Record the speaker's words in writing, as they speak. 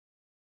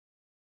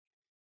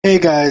Hey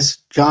guys,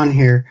 John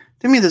here.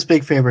 Do me this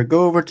big favor.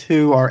 Go over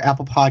to our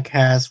Apple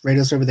Podcast, rate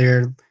us over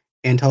there,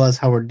 and tell us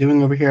how we're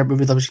doing over here at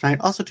Movie Lovers Tonight.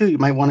 Also, too, you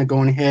might want to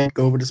go ahead,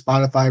 go over to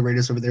Spotify, rate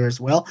us over there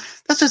as well.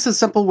 That's just a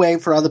simple way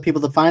for other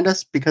people to find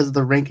us because of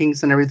the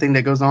rankings and everything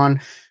that goes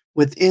on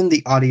within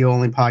the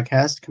audio-only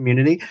podcast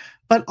community.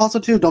 But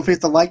also, too, don't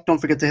forget to like, don't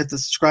forget to hit the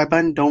subscribe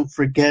button, don't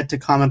forget to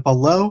comment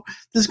below.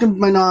 This is going to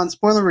be my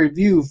non-spoiler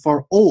review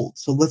for Old.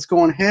 So let's go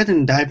on ahead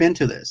and dive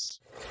into this.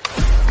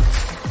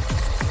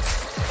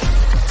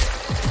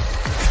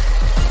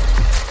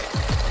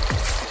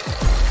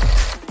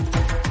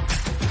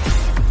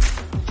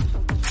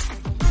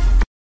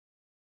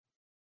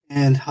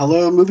 And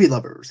hello, movie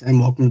lovers, and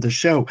welcome to the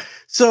show.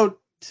 So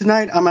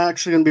tonight, I'm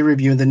actually going to be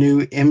reviewing the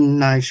new M.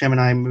 Night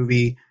Shyamalan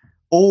movie,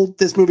 Old.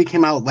 This movie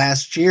came out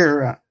last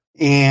year,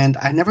 and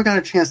I never got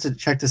a chance to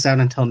check this out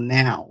until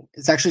now.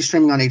 It's actually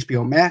streaming on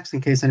HBO Max, in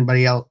case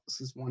anybody else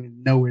is wanting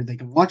to know where they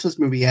can watch this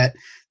movie at.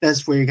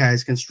 That's where you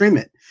guys can stream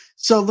it.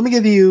 So let me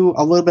give you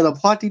a little bit of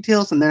plot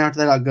details, and then after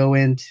that, I'll go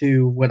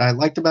into what I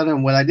liked about it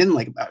and what I didn't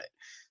like about it.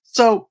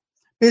 So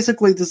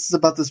basically, this is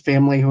about this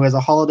family who has a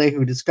holiday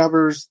who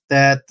discovers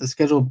that the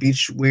scheduled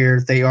beach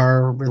where they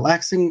are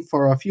relaxing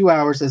for a few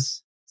hours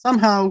is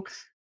somehow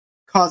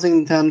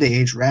causing them to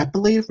age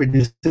rapidly,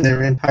 reducing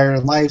their entire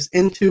lives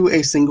into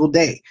a single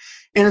day.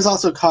 And is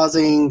also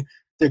causing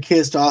their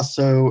kids to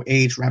also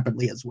age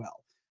rapidly as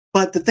well.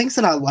 But the things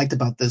that I liked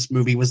about this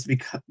movie was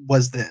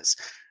this.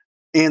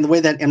 And the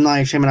way that M.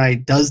 Night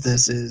Shyamalan does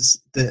this is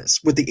this.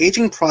 With the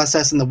aging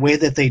process and the way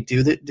that they do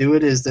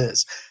it is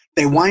this.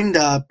 They wind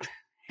up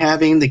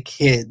having the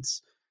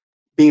kids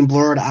being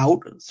blurred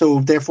out. So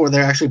therefore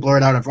they're actually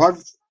blurred out of our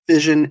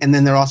vision, and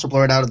then they're also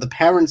blurred out of the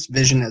parents'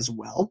 vision as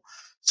well.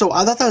 So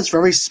I thought that was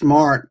very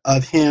smart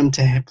of him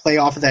to play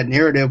off of that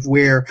narrative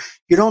where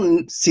you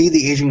don't see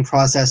the aging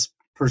process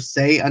per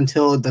se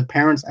until the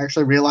parents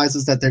actually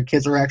realizes that their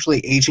kids are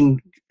actually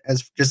aging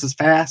just as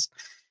fast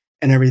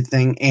and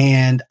everything.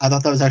 And I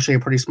thought that was actually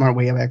a pretty smart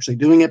way of actually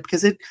doing it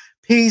because it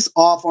pays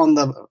off on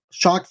the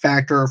shock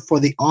factor for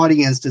the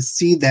audience to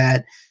see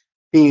that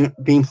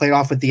being played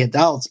off with the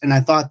adults. And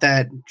I thought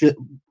that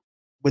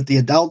with the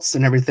adults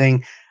and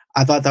everything,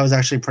 I thought that was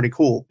actually pretty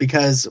cool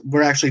because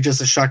we're actually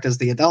just as shocked as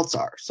the adults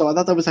are. So I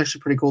thought that was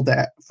actually pretty cool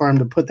for him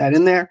to put that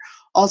in there.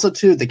 Also,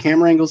 too, the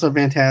camera angles are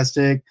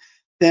fantastic.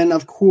 Then,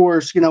 of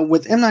course,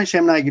 with M. Night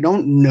Shyamalan, you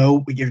don't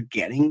know what you're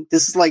getting.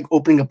 This is like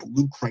opening up a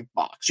loot crate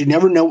box. You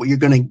never know what you're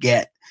going to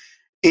get.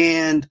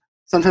 And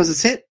sometimes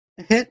it's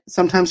hit.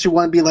 Sometimes you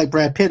want to be like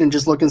Brad Pitt and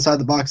just look inside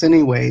the box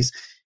anyways.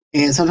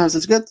 And sometimes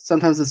it's good,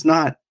 sometimes it's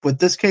not. With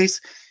this case,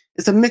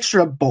 it's a mixture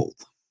of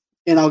both.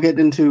 And I'll get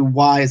into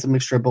why it's a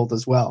mixture of both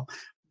as well.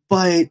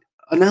 But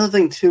another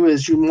thing, too,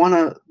 is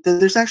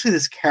there's actually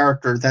this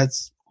character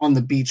that's on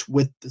the beach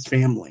with this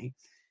family.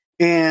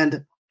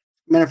 And,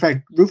 matter of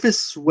fact, Rufus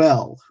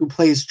Sewell, who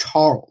plays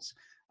Charles,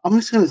 I'm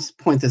just going to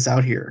point this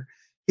out here.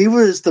 He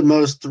was the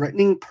most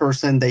threatening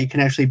person that you can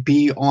actually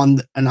be on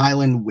an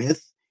island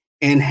with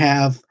and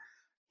have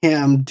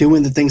him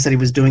doing the things that he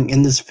was doing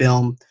in this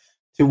film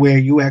to where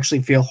you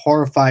actually feel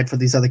horrified for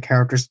these other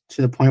characters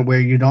to the point where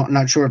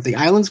not sure if the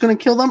island's going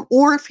to kill them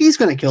or if he's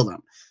going to kill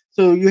them.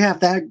 So you have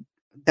that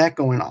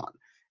going on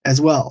as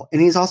well.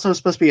 And he's also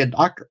supposed to be a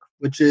doctor,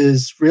 which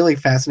is really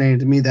fascinating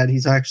to me that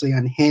he's actually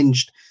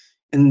unhinged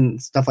and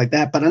stuff like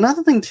that. But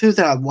another thing, too,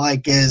 that I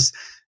like is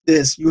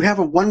this. You have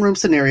a one-room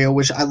scenario,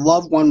 which I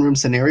love one-room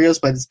scenarios,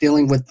 but it's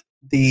dealing with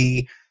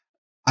the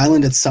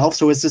island itself.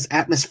 So it's this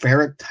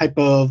atmospheric type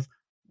of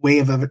way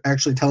of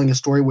actually telling a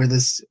story where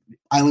this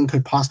island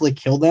could possibly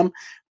kill them.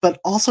 But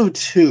also,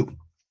 too,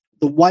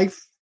 the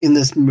wife in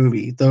this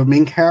movie, the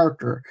main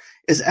character,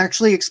 is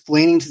actually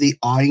explaining to the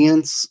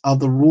audience of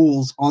the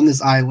rules on this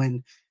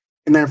island.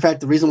 As a matter of fact,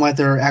 the reason why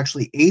they're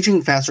actually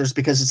aging faster is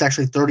because it's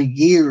actually 30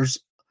 years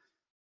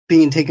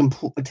being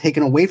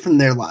taken away from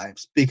their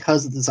lives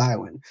because of this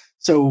island.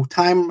 So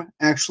time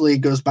actually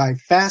goes by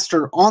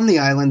faster on the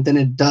island than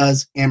it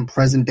does in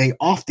present day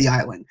off the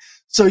island.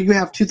 So you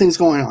have two things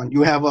going on.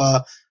 You have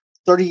a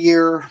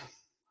 30-year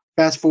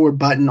fast forward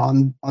button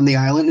on the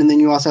island, and then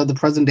you also have the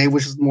present day,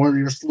 which is more of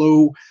your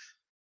slow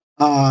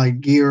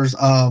years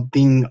of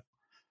being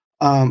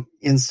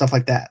and stuff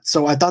like that.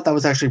 So I thought that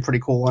was actually pretty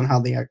cool on how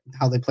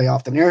they play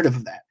off the narrative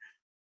of that.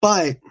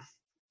 But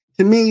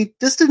to me,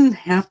 this didn't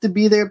have to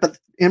be there, but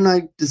M.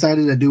 Night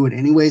decided to do it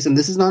anyways. And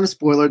this is not a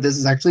spoiler. This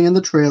is actually in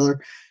the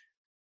trailer.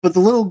 But the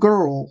little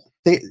girl,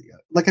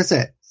 like I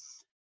said,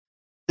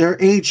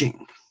 they're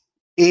aging.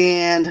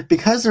 And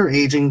because they're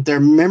aging, their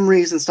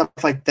memories and stuff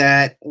like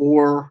that,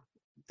 or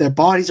their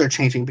bodies are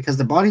changing. Because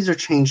their bodies are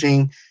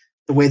changing,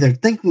 the way they're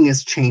thinking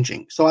is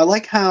changing. So I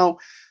like how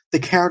the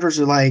characters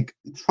are like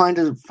trying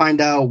to find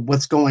out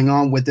what's going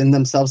on within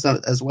themselves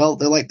as well.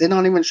 They're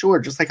not even sure,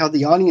 just like how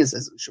the audience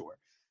isn't sure.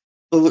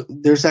 So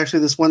there's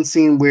actually this one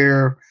scene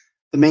where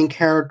the main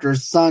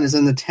character's son is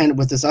in the tent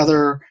with this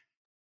other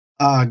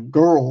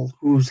girl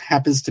who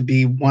happens to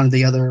be one of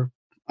the other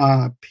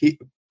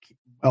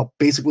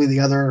basically the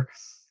other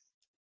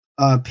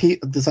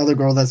this other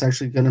girl that's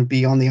actually going to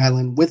be on the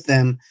island with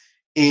them.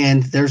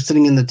 and they're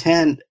sitting in the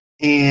tent,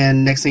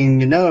 and next thing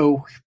you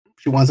know,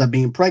 she winds up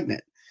being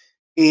pregnant.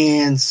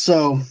 And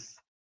so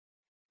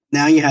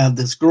now you have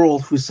this girl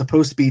who's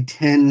supposed to be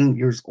 10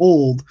 years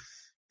old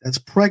that's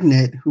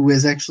pregnant, who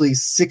is actually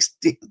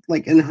 60,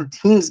 like in her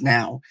teens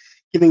now,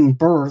 giving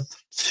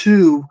birth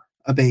to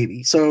a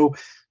baby. So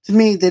to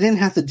me, they didn't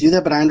have to do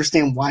that, but I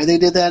understand why they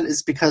did that.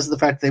 It's because of the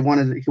fact he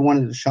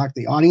wanted to shock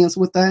the audience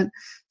with that.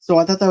 So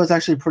I thought that was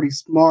actually pretty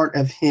smart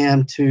of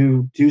him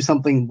to do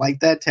something like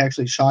that to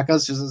actually shock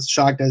us, just as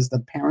shocked as the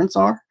parents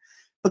are.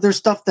 But there's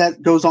stuff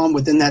that goes on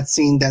within that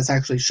scene that's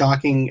actually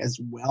shocking as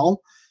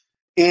well.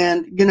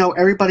 And, you know,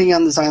 everybody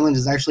on this island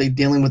is actually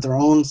dealing with their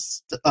own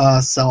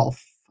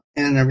self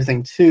and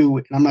everything, too.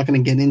 And I'm not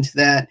going to get into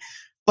that.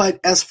 But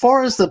as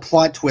far as the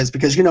plot twist,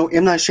 because, you know,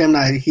 M. Night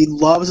Shyamalan, he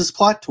loves his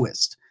plot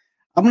twist.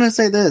 I'm going to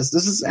say this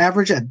is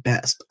average at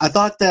best. I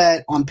thought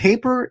that on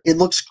paper, it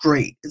looks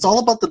great. It's all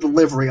about the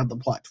delivery of the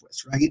plot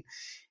twist, right?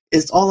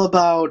 It's all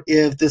about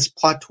if this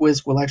plot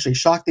twist will actually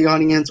shock the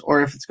audience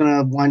or if it's going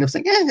to wind up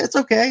saying, it's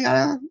okay.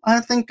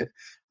 I think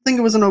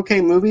it was an okay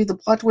movie. The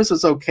plot twist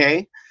was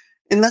okay.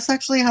 And that's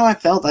actually how I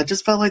felt. I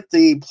just felt like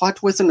the plot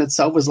twist in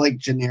itself was like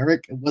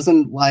generic. It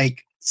wasn't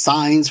like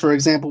Signs, for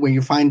example, where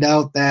you find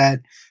out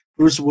that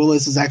Bruce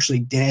Willis is actually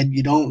dead.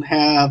 You don't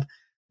have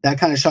that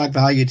kind of shock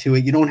value to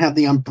it. You don't have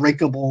the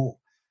Unbreakable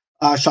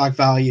shock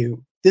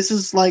value. This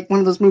is like one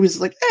of those movies.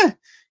 Like,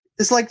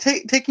 it's like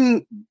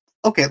taking.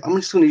 Okay, I'm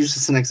just going to use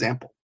this as an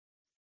example.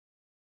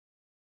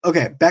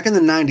 Okay, back in the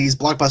 90s,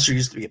 Blockbuster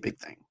used to be a big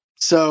thing.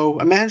 So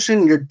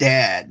imagine your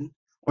dad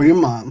or your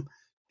mom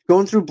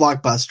going through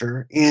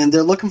Blockbuster, and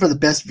they're looking for the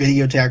best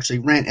video to actually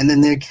rent, and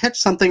then they catch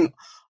something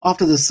off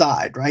to the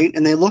side, right?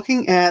 And they're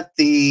looking at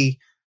the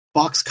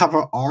box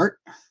cover art,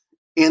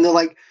 and they're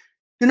like,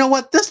 you know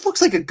what? This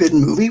looks like a good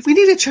movie. We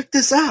need to check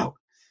this out,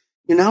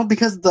 you know,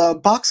 because the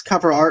box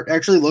cover art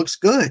actually looks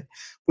good.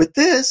 With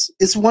this,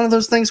 it's one of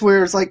those things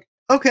where it's like,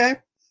 okay,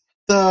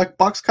 the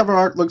box cover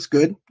art looks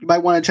good. You might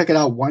want to check it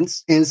out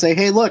once and say,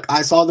 hey, look,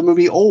 I saw the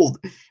movie Old,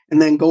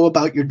 and then go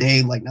about your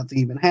day like nothing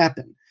even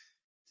happened.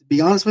 To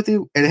be honest with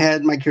you, it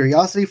had my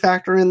curiosity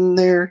factor in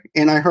there,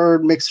 and I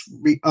heard mixed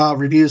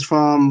reviews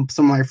from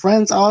some of my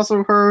friends. I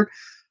also heard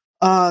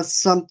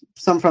some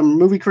from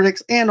movie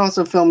critics and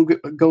also film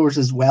goers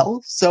as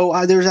well. So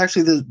there's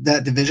actually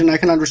that division. I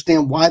can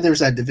understand why there's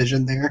that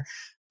division there.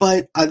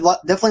 But I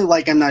definitely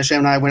like M. Night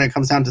Shyamalan when it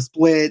comes down to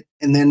Split,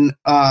 and then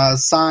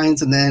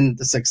Signs, and then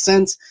The Sixth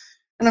Sense.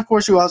 And of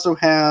course, you also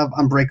have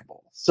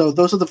Unbreakable. So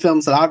those are the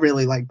films that I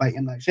really like by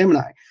M. Night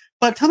Shyamalan.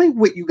 But tell me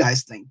what you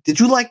guys think. Did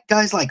you like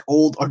guys like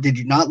Old, or did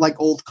you not like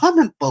Old?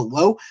 Comment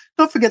below.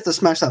 Don't forget to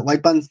smash that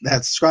like button,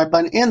 that subscribe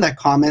button, and that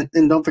comment.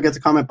 And don't forget to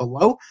comment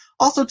below.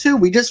 Also, too,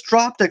 we just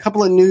dropped a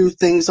couple of new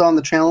things on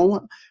the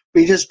channel.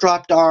 We just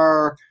dropped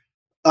our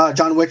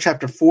John Wick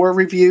Chapter 4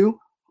 review.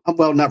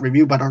 Well, not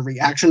review, but our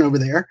reaction over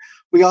there.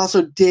 We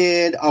also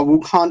did a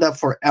Wakanda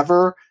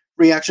Forever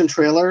reaction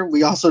trailer.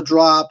 We also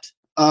dropped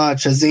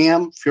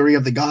Shazam! Fury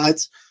of the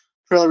Gods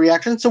trailer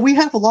reaction. So we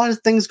have a lot of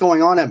things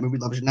going on at Movie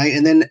Lovers Tonight.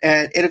 And then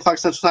at 8 o'clock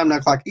Central Time, 9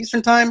 o'clock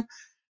Eastern Time,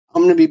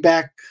 I'm going to be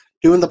back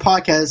doing the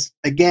podcast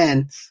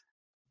again.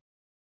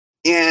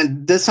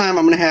 And this time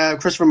I'm going to have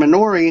Christopher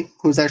Minori,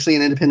 who's actually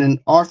an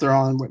independent author,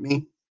 on with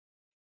me.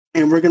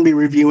 And we're going to be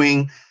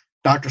reviewing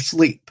Dr.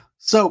 Sleep.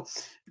 So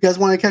if you guys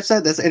want to catch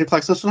that, that's 8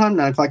 o'clock Central Time,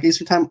 9 o'clock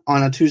Eastern Time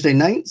on a Tuesday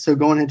night. So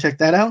go ahead and check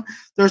that out.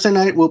 Thursday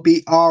night will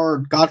be our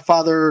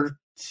Godfather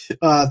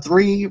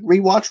 3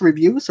 rewatch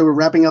review. So we're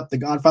wrapping up the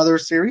Godfather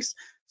series.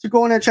 So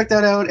go ahead and check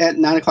that out at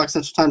 9 o'clock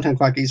Central Time, 10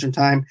 o'clock Eastern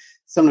Time,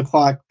 7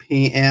 o'clock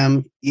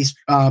p.m.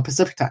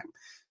 Pacific Time.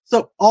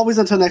 So always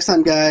until next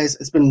time, guys,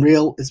 it's been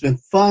real. It's been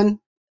fun.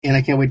 And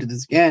I can't wait to do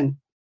this again.